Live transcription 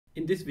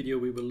In this video,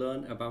 we will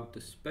learn about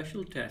the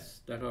special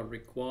tests that are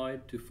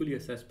required to fully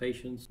assess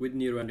patients with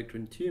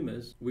neuroendocrine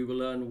tumors. We will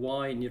learn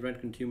why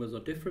neuroendocrine tumors are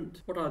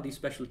different, what are these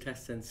special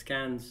tests and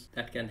scans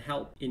that can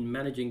help in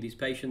managing these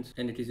patients,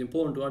 and it is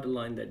important to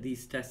underline that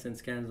these tests and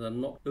scans are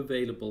not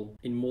available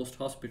in most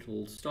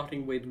hospitals.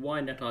 Starting with why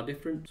NET are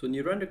different. So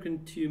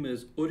neuroendocrine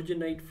tumors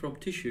originate from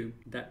tissue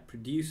that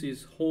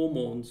produces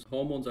hormones.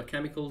 Hormones are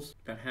chemicals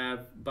that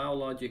have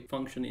biologic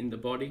function in the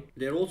body.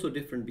 They're also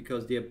different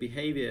because their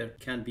behavior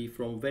can be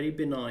from very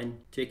benign,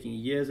 taking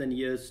years and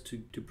years to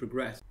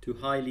progress, to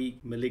highly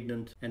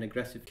malignant and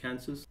aggressive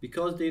cancers.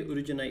 Because they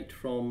originate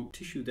from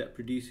tissue that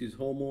produces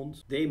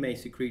hormones, they may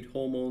secrete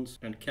hormones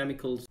and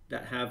chemicals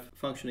that have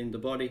function in the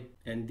body,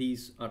 and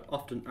these are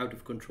often out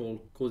of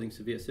control, causing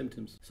severe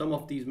symptoms. Some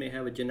of these may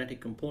have a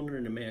genetic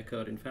component and may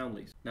occur in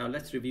families. Now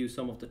let's review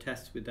some of the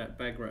tests with that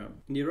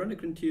background.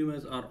 Neuroendocrine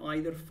tumors are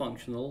either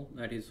functional,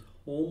 that is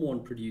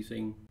hormone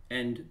producing,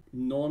 and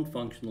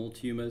non-functional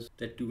tumors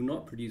that do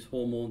not produce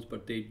hormones,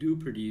 but they do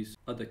produce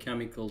other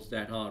chemicals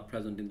that are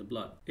present in the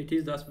blood. It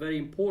is thus very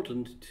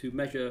important to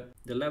measure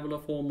the level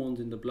of hormones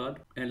in the blood,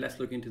 and let's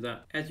look into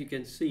that. As you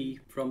can see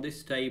from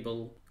this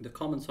table, the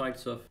common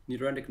sites of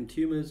neuroendocrine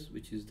tumors,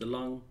 which is the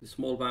lung, the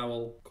small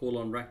bowel,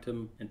 colon,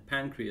 rectum, and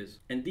pancreas.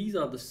 And these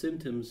are the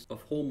symptoms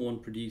of hormone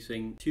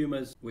producing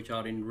tumors, which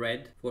are in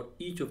red for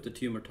each of the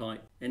tumor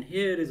type. And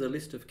here is a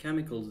list of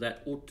chemicals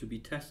that ought to be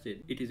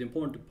tested. It is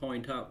important to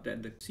point out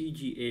that the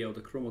CGA, or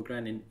the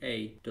chromogranin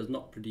A, does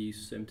not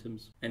produce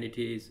symptoms, and it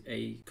is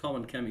a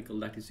common chemical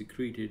that is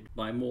secreted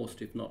by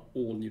most, if not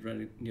all,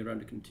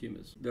 neuroendocrine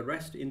tumors. The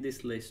rest in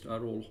this list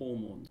are all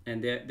hormones,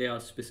 and they are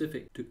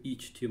specific to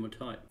each tumor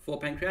type. For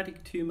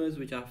pancreatic tumors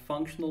which are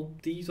functional,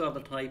 these are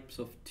the types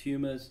of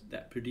tumors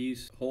that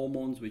produce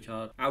hormones which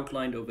are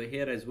outlined over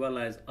here, as well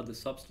as other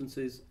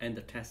substances, and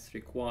the tests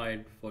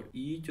required for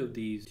each of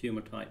these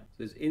tumor types.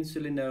 There's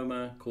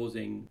insulinoma,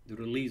 causing the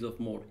release of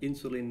more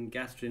insulin,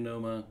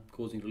 gastrinoma,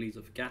 causing release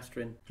of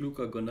gastrin,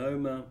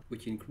 glucagonoma,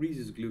 which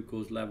increases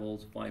glucose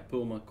levels,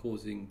 lipoma,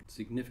 causing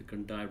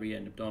significant diarrhea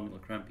and abdominal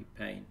crampy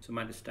pain,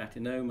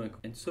 somatostatinoma,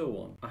 and so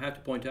on. I have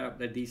to point out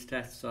that these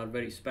tests are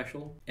very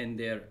special, and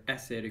their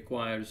assay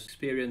requires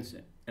experience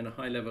and a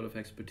high level of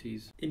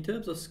expertise. In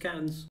terms of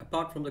scans,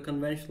 apart from the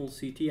conventional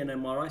CT and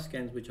MRI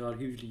scans, which are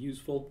hugely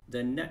useful, the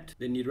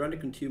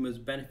neuroendocrine tumors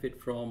benefit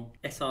from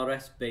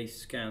SRS-based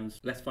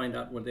scans. Let's find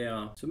out what they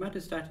are.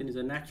 Somatostatin is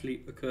a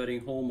naturally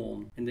occurring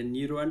hormone, and the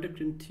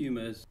neuroendocrine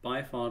tumors,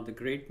 by far the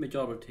great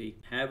majority,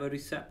 have a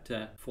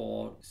receptor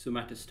for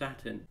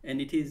somatostatin,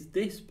 and it is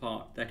this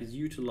part that is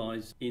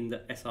utilized in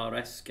the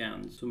SRS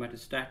scans,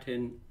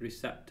 Somatostatin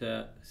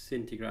Receptor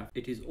Scintigraphy.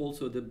 It is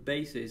also the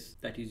basis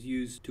that is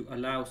used to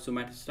allow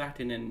somatostatin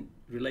and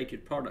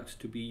related products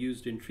to be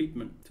used in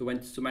treatment. So when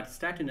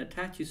somatostatin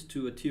attaches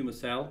to a tumor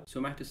cell,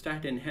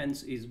 somatostatin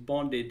hence is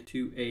bonded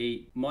to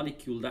a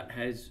molecule that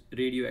has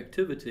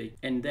radioactivity,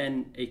 and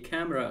then a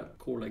camera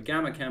called a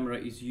gamma camera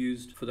is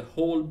used for the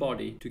whole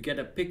body to get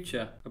a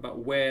picture about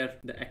where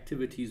the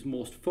activity is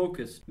most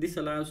focused. This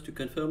allows to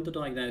confirm the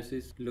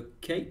diagnosis,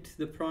 locate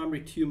the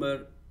primary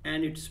tumor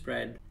and its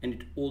spread, and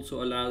it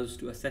also allows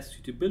to assess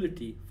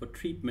suitability for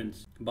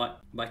treatments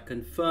by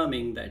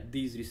confirming that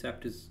these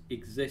receptors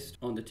exist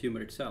on the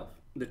tumor itself.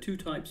 The two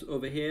types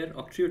over here,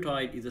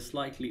 Octreotide is a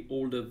slightly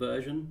older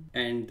version,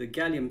 and the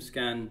gallium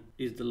scan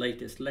is the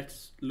latest.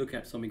 Let's look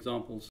at some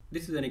examples.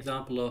 This is an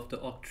example of the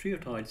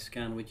Octreotide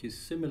scan, which is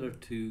similar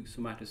to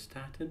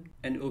somatostatin.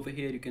 And over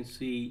here you can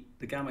see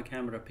the gamma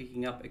camera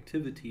picking up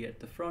activity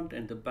at the front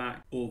and the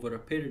back over a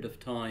period of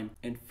time,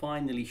 and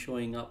finally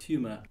showing up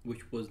tumor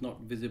which was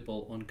not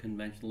visible on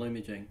conventional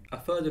imaging. A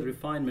further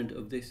refinement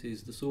of this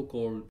is the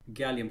so-called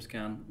gallium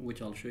scan,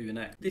 which I'll show you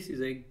next. This is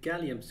a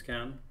gallium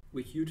scan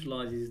which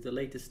utilizes the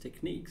latest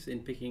techniques in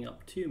picking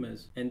up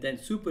tumors and then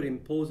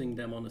superimposing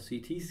them on a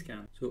CT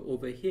scan. So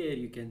over here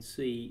you can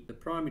see the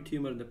primary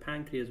tumor in the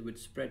pancreas would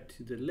spread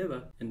to the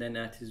liver, and then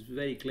that is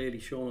very clearly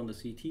shown on the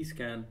CT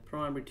scan,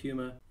 primary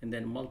tumor, and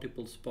then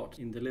multiple spots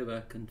in the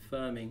liver,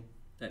 confirming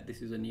that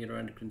this is a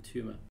neuroendocrine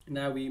tumor.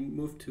 Now we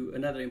move to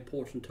another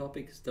important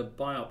topic, it's the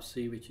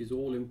biopsy, which is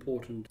all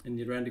important in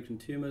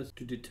neuroendocrine tumors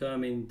to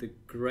determine the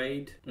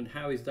grade. And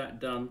how is that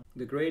done?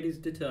 The grade is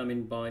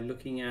determined by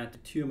looking at the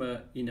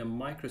tumor in a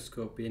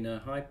microscope in a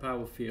high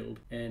power field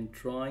and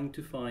trying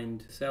to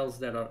find cells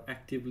that are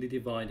actively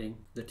dividing.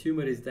 The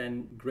tumor is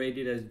then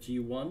graded as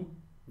G1,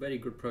 very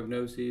good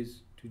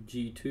prognosis, to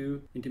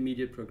G2,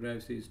 intermediate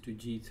prognosis, to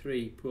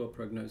G3, poor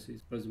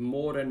prognosis, as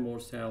more and more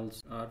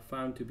cells are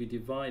found to be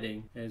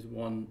dividing as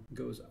one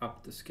goes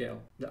up the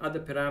scale. The other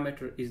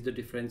parameter is the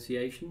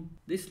differentiation.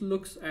 This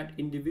looks at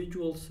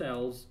individual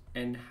cells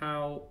and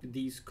how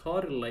these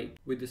correlate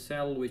with the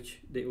cell which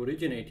they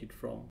originated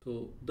from.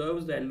 So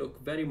those that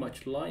look very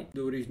much like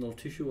the original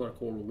tissue are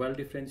called well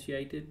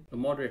differentiated. The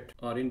moderate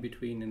are in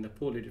between, and the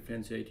poorly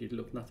differentiated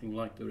look nothing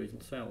like the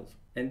original cells.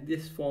 And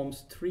this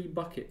forms three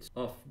buckets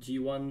of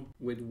G1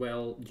 with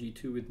well,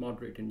 G2 with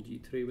moderate, and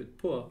G3 with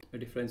poor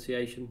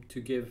differentiation to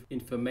give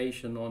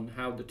information on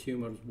how the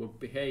tumors would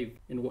behave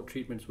and what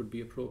treatments would be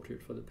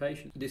appropriate for the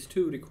patient. This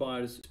too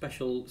requires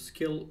special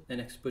skill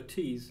and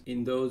expertise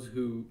in those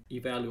who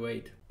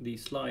evaluate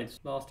these slides.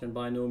 Last and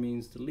by no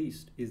means the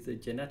least is the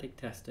genetic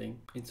testing.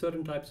 In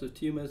certain types of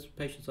tumors,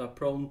 patients are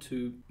prone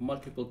to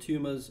multiple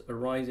tumors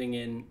arising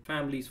in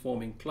families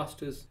forming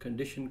clusters,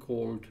 condition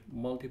called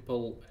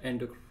multiple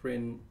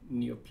endocrine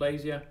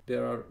neoplasia.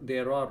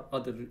 There are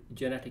other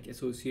genetic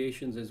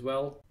associations as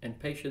well, and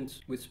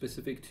patients with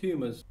specific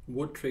tumors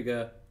would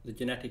trigger the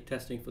genetic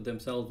testing for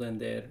themselves and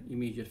their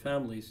immediate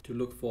families to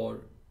look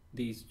for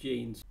these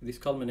genes. This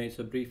culminates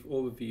a brief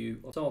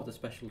overview of some of the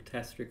special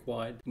tests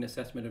required in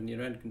assessment of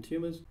neuroendocrine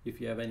tumors. If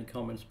you have any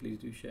comments, please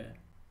do share.